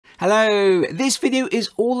Hello, this video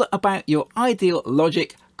is all about your Ideal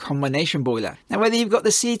Logic combination boiler. Now whether you've got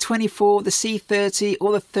the C24, the C30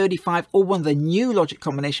 or the 35 or one of the new Logic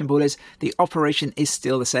combination boilers, the operation is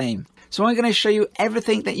still the same. So I'm going to show you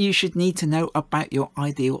everything that you should need to know about your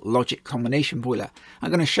Ideal Logic combination boiler. I'm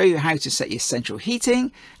going to show you how to set your central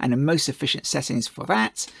heating and the most efficient settings for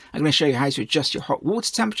that. I'm going to show you how to adjust your hot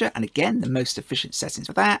water temperature and again the most efficient settings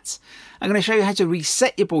for that. I'm going to show you how to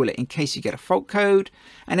reset your boiler in case you get a fault code.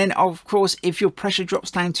 And then of course if your pressure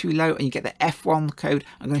drops down too low and you get the F1 code,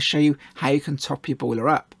 I'm going to show you how you can top your boiler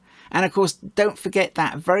up. And of course, don't forget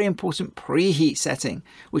that very important preheat setting,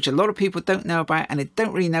 which a lot of people don't know about and they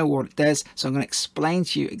don't really know what it does. So I'm going to explain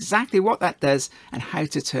to you exactly what that does and how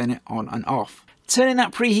to turn it on and off. Turning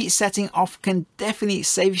that preheat setting off can definitely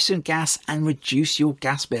save you some gas and reduce your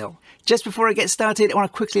gas bill. Just before I get started, I want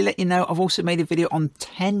to quickly let you know I've also made a video on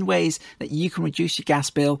 10 ways that you can reduce your gas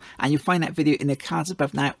bill, and you'll find that video in the cards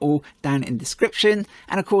above now or down in the description.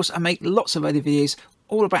 And of course, I make lots of other videos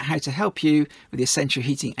all about how to help you with your central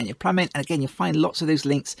heating and your plumbing. And again, you'll find lots of those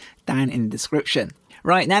links down in the description.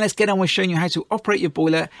 Right, now let's get on with showing you how to operate your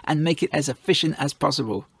boiler and make it as efficient as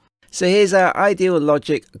possible. So here's our Ideal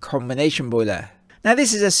Logic combination boiler. Now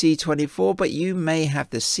this is a C24, but you may have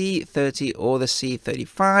the C30 or the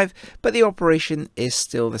C35, but the operation is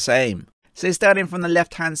still the same. So starting from the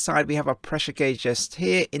left hand side, we have our pressure gauge just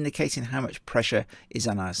here indicating how much pressure is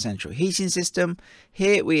on our central heating system.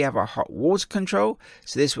 Here we have our hot water control,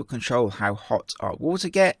 so this will control how hot our water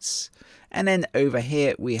gets. And then over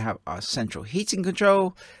here we have our central heating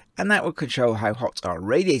control, and that will control how hot our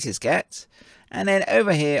radiators get. And then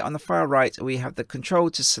over here on the far right we have the control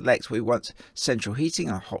to select whether we want central heating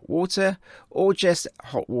or hot water, or just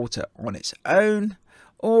hot water on its own,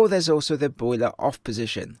 or there's also the boiler off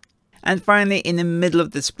position. And finally, in the middle of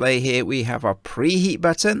the display here, we have our preheat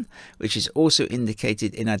button, which is also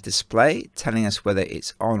indicated in our display, telling us whether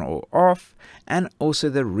it's on or off, and also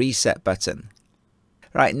the reset button.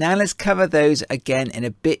 Right, now let's cover those again in a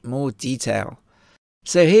bit more detail.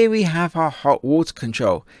 So here we have our hot water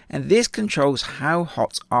control, and this controls how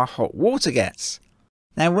hot our hot water gets.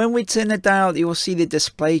 Now when we turn the dial, you will see the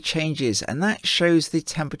display changes, and that shows the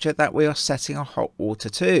temperature that we are setting our hot water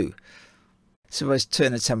to. So if I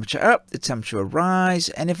turn the temperature up, the temperature will rise,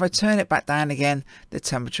 and if I turn it back down again, the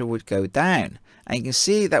temperature would go down. And you can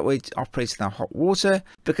see that we're operating our hot water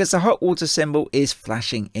because the hot water symbol is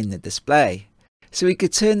flashing in the display. So we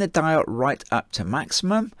could turn the dial right up to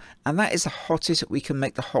maximum, and that is the hottest that we can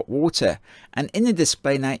make the hot water. And in the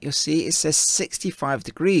display now, you'll see it says 65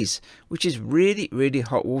 degrees, which is really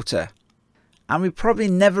hot water. And we probably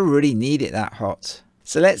never really need it that hot.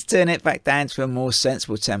 So let's turn it back down to a more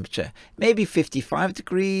sensible temperature, maybe 55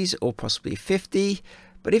 degrees or possibly 50.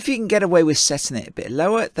 But if you can get away with setting it a bit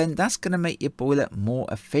lower, then that's going to make your boiler more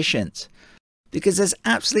efficient. Because there's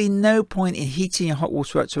absolutely no point in heating your hot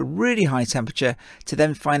water up to a really high temperature to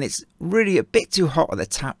then find it's really a bit too hot at the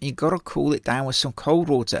tap. You've got to cool it down with some cold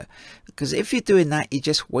water. Because if you're doing that, you're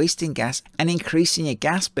just wasting gas and increasing your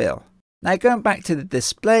gas bill. Now going back to the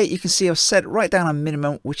display, you can see I've set right down on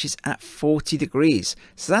minimum, which is at 40 degrees.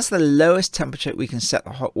 So that's the lowest temperature we can set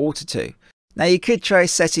the hot water to. Now you could try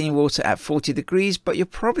setting your water at 40 degrees, but you'll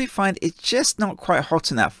probably find it's just not quite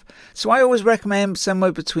hot enough. So I always recommend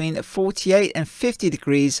somewhere between 48 and 50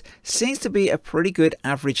 degrees seems to be a pretty good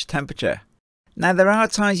average temperature. Now there are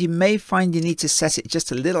times you may find you need to set it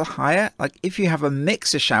just a little higher, like if you have a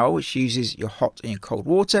mixer shower which uses your hot and your cold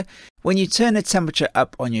water. When you turn the temperature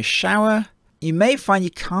up on your shower, you may find you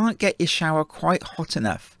can't get your shower quite hot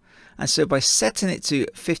enough. And so by setting it to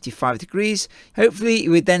 55 degrees, hopefully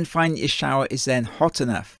you would then find your shower is then hot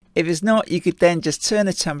enough. If it's not, you could then just turn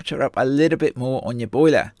the temperature up a little bit more on your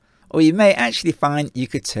boiler. Or you may actually find you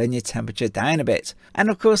could turn your temperature down a bit. And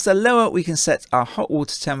of course, the lower we can set our hot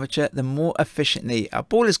water temperature, the more efficiently our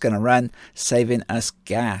boiler is going to run, saving us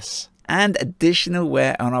gas and additional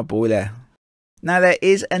wear on our boiler. Now there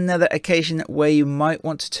is another occasion where you might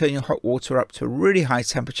want to turn your hot water up to a really high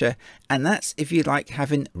temperature, and that's if you like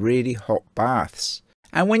having really hot baths.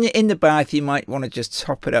 And when you're in the bath, you might want to just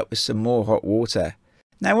top it up with some more hot water.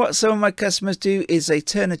 Now what some of my customers do is they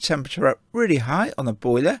turn the temperature up really high on the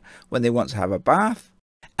boiler when they want to have a bath.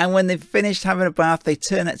 And when they've finished having a bath, they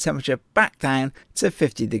turn that temperature back down to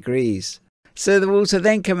 50 degrees. So the water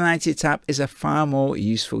then coming out of your tap is a far more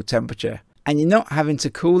useful temperature. And you're not having to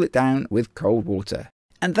cool it down with cold water.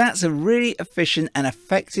 And that's a really efficient and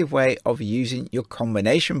effective way of using your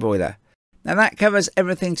combination boiler. Now that covers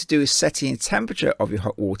everything to do with setting the temperature of your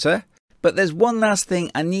hot water. But there's one last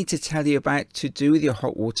thing I need to tell you about to do with your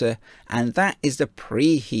hot water, and that is the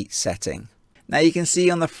preheat setting. Now you can see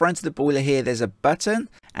on the front of the boiler here there's a button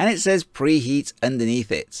and it says preheat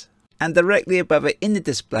underneath it. And directly above it in the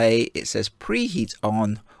display it says preheat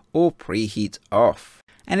on or preheat off.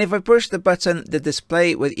 And if I push the button, the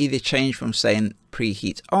display will either change from saying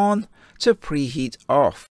preheat on to preheat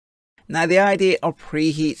off. Now the idea of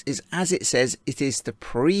preheat is, as it says, it is to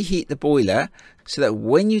preheat the boiler so that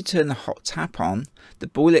when you turn the hot tap on, the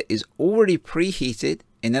boiler is already preheated.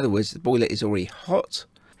 In other words, the boiler is already hot,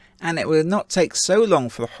 and it will not take so long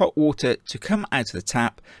for the hot water to come out of the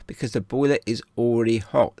tap because the boiler is already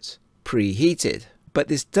hot, preheated. But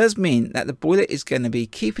this does mean that the boiler is going to be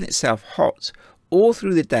keeping itself hot all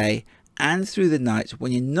through the day and through the night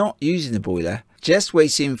when you're not using the boiler, just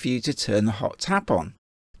waiting for you to turn the hot tap on.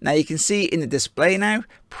 Now you can see in the display now,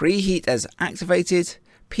 preheat as activated,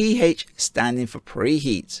 pH standing for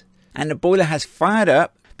preheat. And the boiler has fired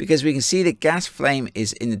up because we can see the gas flame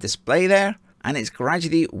is in the display there, and it's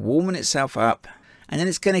gradually warming itself up, and then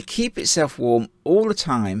it's going to keep itself warm all the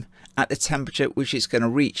time at the temperature which it's going to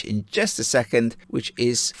reach in just a second, which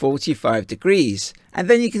is 45 degrees. And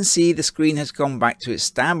then you can see the screen has gone back to its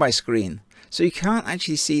standby screen. So you can't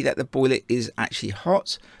actually see that the boiler is actually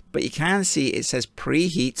hot, but you can see it says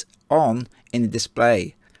preheat on in the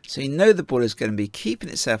display. So you know the boiler is going to be keeping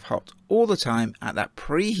itself hot all the time at that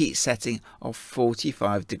preheat setting of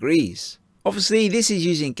 45 degrees. Obviously this is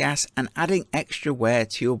using gas and adding extra wear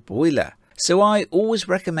to your boiler. So I always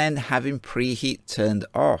recommend having preheat turned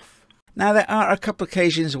off. Now there are a couple of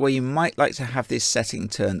occasions where you might like to have this setting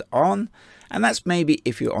turned on, and that's maybe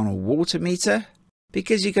if you're on a water meter,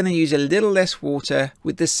 because you're going to use a little less water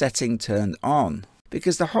with the setting turned on,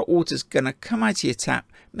 because the hot water is going to come out of your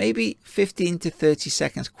tap maybe 15 to 30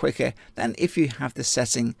 seconds quicker than if you have the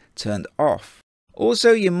setting turned off.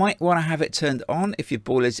 Also, you might want to have it turned on if your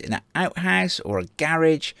boiler is in an outhouse or a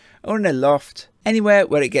garage or in a loft, anywhere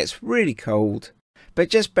where it gets really cold. But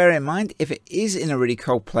just bear in mind, if it is in a really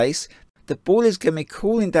cold place, the boiler is going to be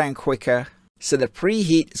cooling down quicker, so the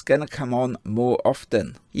preheat is going to come on more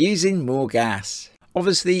often, using more gas.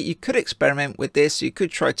 Obviously, you could experiment with this. You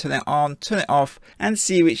could try turn it on, turn it off, and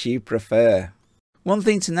see which you prefer. One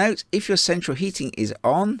thing to note, if your central heating is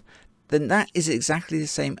on, then that is exactly the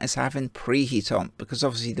same as having preheat on, because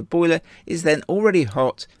obviously the boiler is then already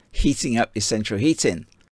hot, heating up your central heating.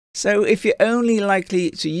 So if you're only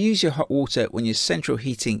likely to use your hot water when your central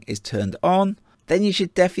heating is turned on, then you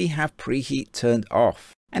should definitely have preheat turned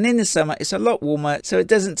off. And in the summer, it's a lot warmer, so it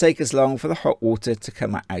doesn't take as long for the hot water to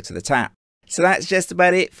come out of the tap. So that's just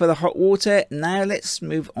about it for the hot water. Now let's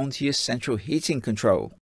move on to your central heating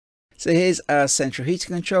control. So here's our central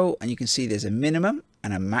heating control, and you can see there's a minimum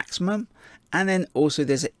and a maximum, and then also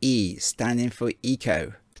there's an E standing for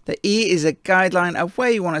eco. The E is a guideline of where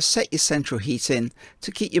you want to set your central heating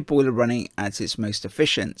to keep your boiler running at its most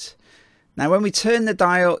efficient. Now when we turn the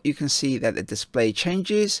dial, you can see that the display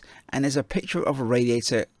changes, and there's a picture of a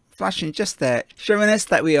radiator flashing just there, showing us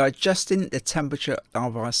that we are adjusting the temperature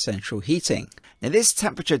of our central heating. Now this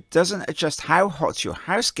temperature doesn't adjust how hot your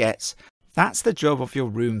house gets, that's the job of your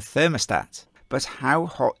room thermostat, but how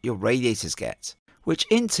hot your radiators get, which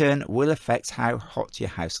in turn will affect how hot your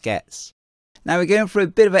house gets. Now we're going through a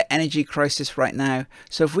bit of an energy crisis right now,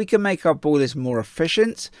 so if we can make our boilers more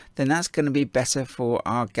efficient, then that's going to be better for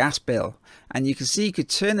our gas bill. And you can see you could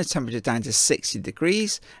turn the temperature down to 60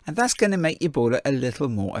 degrees, and that's going to make your boiler a little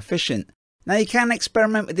more efficient. Now you can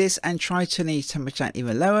experiment with this and try turning your temperature down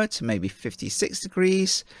even lower to maybe 56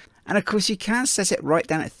 degrees. And of course you can set it right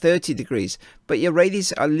down at 30 degrees, but your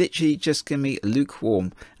radiators are literally just going to be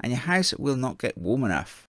lukewarm and your house will not get warm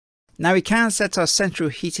enough. Now we can set our central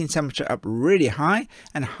heating temperature up really high,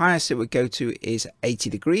 and highest it would go to is 80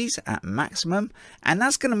 degrees at maximum, and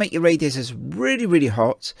that's going to make your radiators really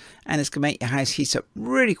hot, and it's going to make your house heat up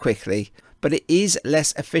really quickly, but it is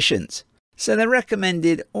less efficient. So the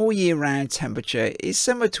recommended all year round temperature is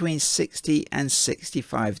somewhere between 60 and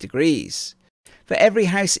 65 degrees. But every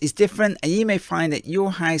house is different, and you may find that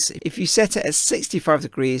your house, if you set it at 65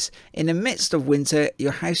 degrees in the midst of winter,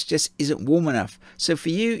 your house just isn't warm enough. So for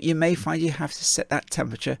you, you may find you have to set that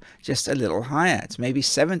temperature just a little higher to maybe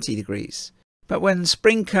 70 degrees. But when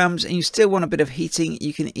spring comes and you still want a bit of heating,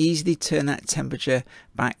 you can easily turn that temperature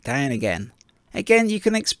back down again. Again, you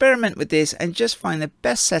can experiment with this and just find the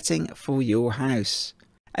best setting for your house.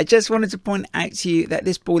 I just wanted to point out to you that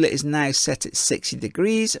this boiler is now set at 60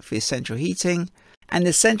 degrees for your central heating, and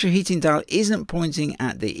the central heating dial isn't pointing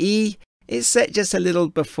at the E, it's set just a little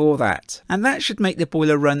before that, and that should make the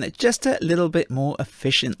boiler run just a little bit more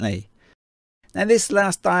efficiently. Now this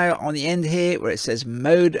last dial on the end here where it says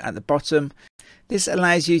mode at the bottom, this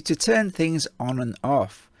allows you to turn things on and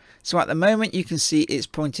off. So at the moment you can see it's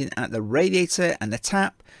pointing at the radiator and the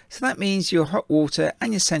tap, so that means your hot water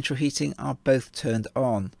and your central heating are both turned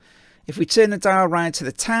on. If we turn the dial round to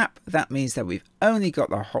the tap, that means that we've only got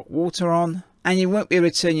the hot water on, and you won't be able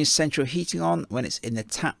to turn your central heating on when it's in the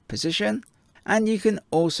tap position. And you can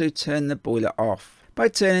also turn the boiler off by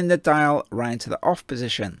turning the dial round to the off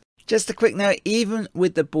position. Just a quick note, even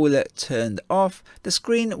with the boiler turned off, the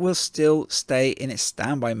screen will still stay in its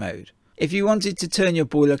standby mode. If you wanted to turn your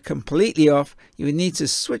boiler completely off, you would need to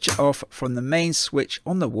switch it off from the main switch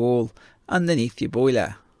on the wall underneath your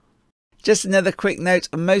boiler. Just another quick note,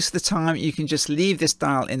 most of the time you can just leave this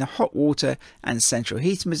dial in the hot water and central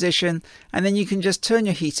heating position, and then you can just turn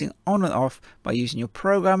your heating on and off by using your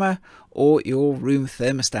programmer or your room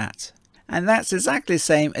thermostat. And that's exactly the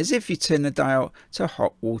same as if you turn the dial to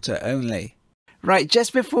hot water only. Right,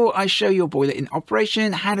 just before I show your boiler in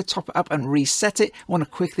operation, how to top it up and reset it, I want to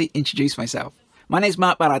quickly introduce myself. My name is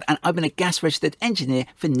Mark Ballard and I've been a gas registered engineer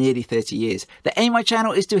for nearly 30 years. The aim of my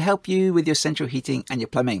channel is to help you with your central heating and your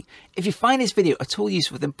plumbing. If you find this video at all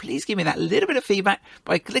useful, then please give me that little bit of feedback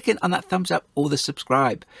by clicking on that thumbs up or the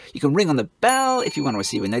subscribe. You can ring on the bell if you want to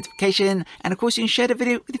receive a notification, and of course you can share the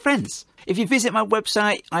video with your friends. If you visit my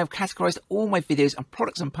website, I have categorized all my videos and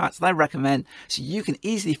products and parts that I recommend so you can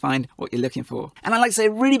easily find what you're looking for. And I'd like to say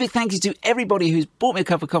a really big thank you to everybody who's bought me a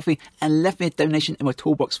cup of coffee and left me a donation in my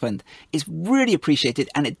Toolbox fund. It's really appreciated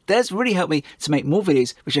and it does really help me to make more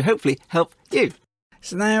videos which will hopefully help you.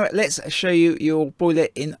 So now let's show you your boiler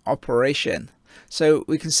in operation. So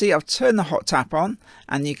we can see I've turned the hot tap on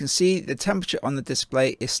and you can see the temperature on the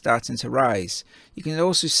display is starting to rise. You can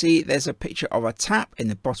also see there's a picture of a tap in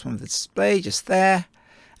the bottom of the display just there.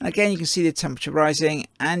 And again, you can see the temperature rising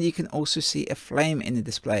and you can also see a flame in the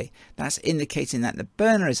display. That's indicating that the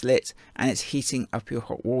burner is lit and it's heating up your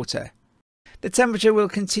hot water. The temperature will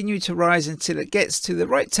continue to rise until it gets to the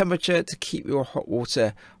right temperature to keep your hot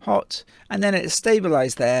water hot, and then it'll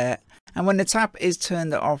stabilize there. And when the tap is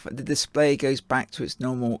turned off, the display goes back to its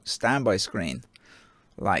normal standby screen,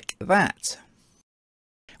 like that.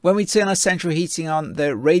 When we turn our central heating on,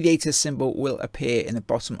 the radiator symbol will appear in the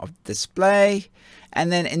bottom of the display.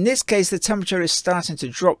 And then in this case, the temperature is starting to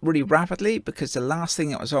drop really rapidly because the last thing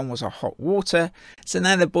that was on was our hot water. So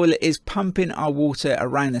now the boiler is pumping our water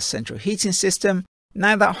around the central heating system.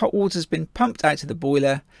 Now that hot water has been pumped out to the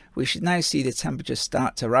boiler, we should now see the temperature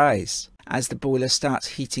start to rise as the boiler starts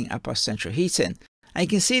heating up our central heating. And you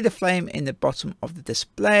can see the flame in the bottom of the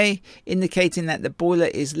display indicating that the boiler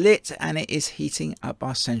is lit and it is heating up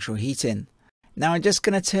our central heating. Now I'm just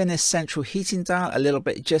going to turn this central heating dial a little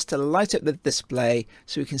bit just to light up the display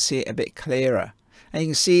so we can see it a bit clearer. And you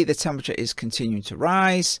can see the temperature is continuing to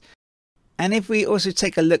rise. And if we also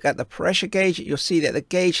take a look at the pressure gauge, you'll see that the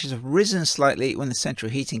gauge has risen slightly when the central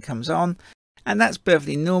heating comes on. And that's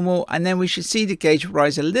perfectly normal, and then we should see the gauge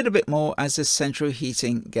rise a little bit more as the central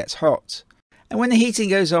heating gets hot. And when the heating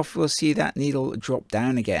goes off, we'll see that needle drop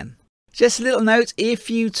down again. Just a little note, if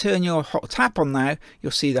you turn your hot tap on now,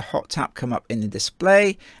 you'll see the hot tap come up in the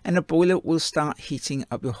display and the boiler will start heating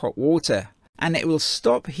up your hot water. And it will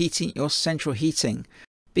stop heating your central heating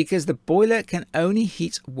because the boiler can only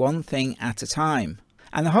heat one thing at a time.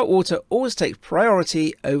 And the hot water always takes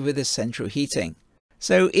priority over the central heating.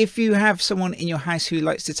 So if you have someone in your house who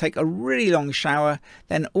likes to take a really long shower,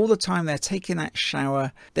 then all the time they're taking that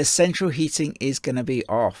shower, the central heating is going to be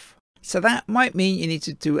off. So that might mean you need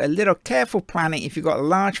to do a little careful planning if you've got a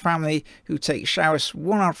large family who take showers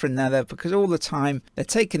one after another, because all the time they're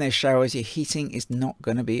taking their showers, your heating is not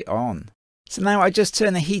going to be on. So now I just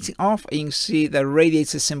turned the heating off and you can see the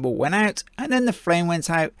radiator symbol went out and then the flame went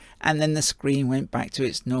out and then the screen went back to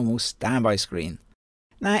its normal standby screen.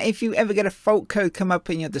 Now, if you ever get a fault code come up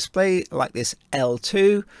in your display like this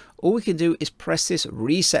L2, all we can do is press this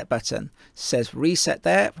reset button. It says reset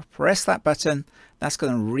there, press that button, that's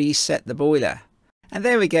going to reset the boiler. And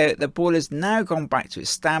there we go, the boiler's now gone back to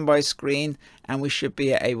its standby screen and we should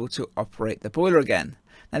be able to operate the boiler again.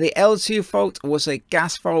 Now the L2 fault was a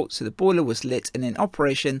gas fault, so the boiler was lit and in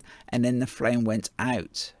operation and then the flame went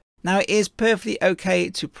out. Now it is perfectly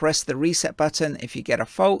okay to press the reset button if you get a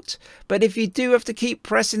fault, but if you do have to keep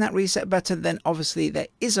pressing that reset button, then obviously there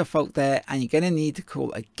is a fault there and you're going to need to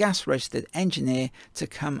call a gas registered engineer to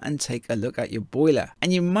come and take a look at your boiler.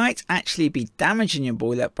 And you might actually be damaging your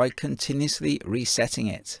boiler by continuously resetting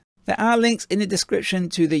it. There are links in the description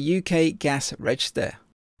to the UK gas register.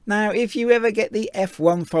 Now, if you ever get the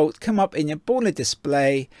F1 fault come up in your boiler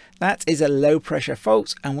display, that is a low pressure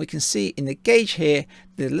fault, and we can see in the gauge here,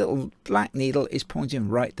 the little black needle is pointing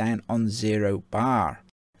right down on 0 bar.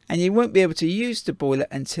 and you won't be able to use the boiler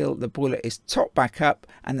until the boiler is topped back up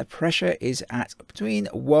and the pressure is at between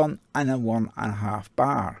 1 and 1.5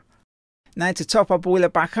 bar. Now to top our boiler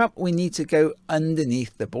back up, we need to go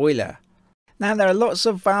underneath the boiler. Now there are lots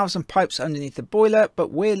of valves and pipes underneath the boiler,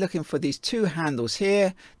 but we're looking for these two handles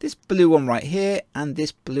here, this blue one right here and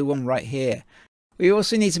this blue one right here. We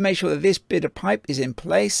also need to make sure that this bit of pipe is in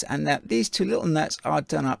place and that these two little nuts are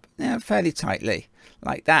done up fairly tightly,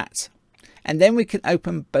 like that. And then we can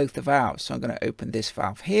open both the valves. So I'm going to open this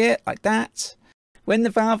valve here, like that. When the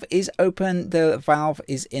valve is open, the valve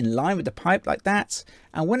is in line with the pipe, like that.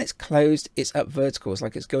 And when it's closed, it's up vertical, it's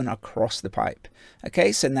like it's going across the pipe.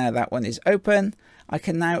 Okay, so now that one is open. I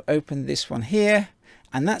can now open this one here,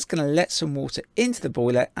 and that's going to let some water into the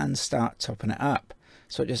boiler and start topping it up.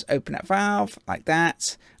 So just open that valve like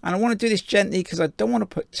that, and I want to do this gently because I don't want to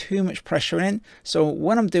put too much pressure in. So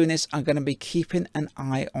when I'm doing this, I'm going to be keeping an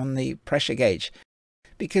eye on the pressure gauge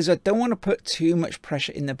because I don't want to put too much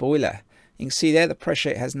pressure in the boiler. You can see there the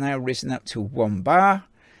pressure has now risen up to 1 bar,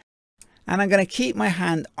 and I'm going to keep my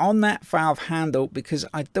hand on that valve handle because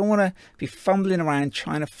I don't want to be fumbling around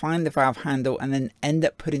trying to find the valve handle and then end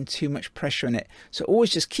up putting too much pressure in it. So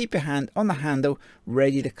always just keep your hand on the handle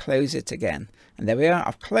ready to close it again. And there we are,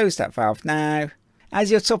 I've closed that valve now. As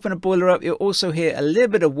you're topping a boiler up, you'll also hear a little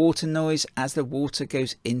bit of water noise as the water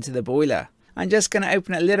goes into the boiler. I'm just going to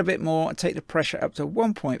open it a little bit more and take the pressure up to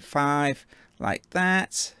 1.5 like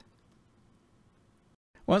that.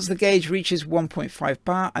 Once the gauge reaches 1.5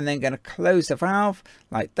 bar, I'm then going to close the valve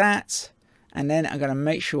like that. And then I'm going to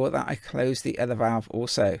make sure that I close the other valve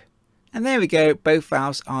also. And there we go, both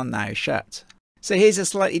valves are now shut. So here's a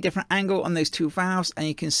slightly different angle on those two valves, and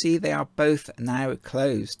you can see they are both now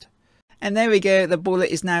closed. And there we go, the boiler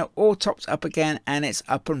is now all topped up again and it's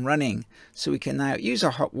up and running. So we can now use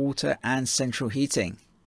our hot water and central heating.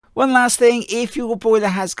 One last thing, if your boiler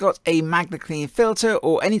has got a magnet cleaning filter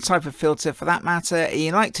or any type of filter for that matter, and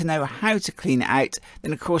you'd like to know how to clean it out,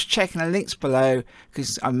 then of course check in the links below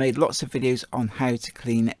because I've made lots of videos on how to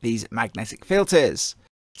clean these magnetic filters.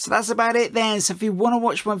 So that's about it then. So if you want to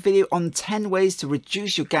watch my video on 10 ways to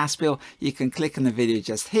reduce your gas bill, you can click on the video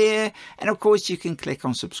just here. And of course you can click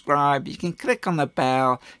on subscribe, you can click on the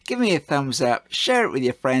bell, give me a thumbs up, share it with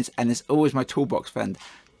your friends, and there's always my toolbox fund.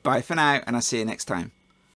 Bye for now, and I'll see you next time.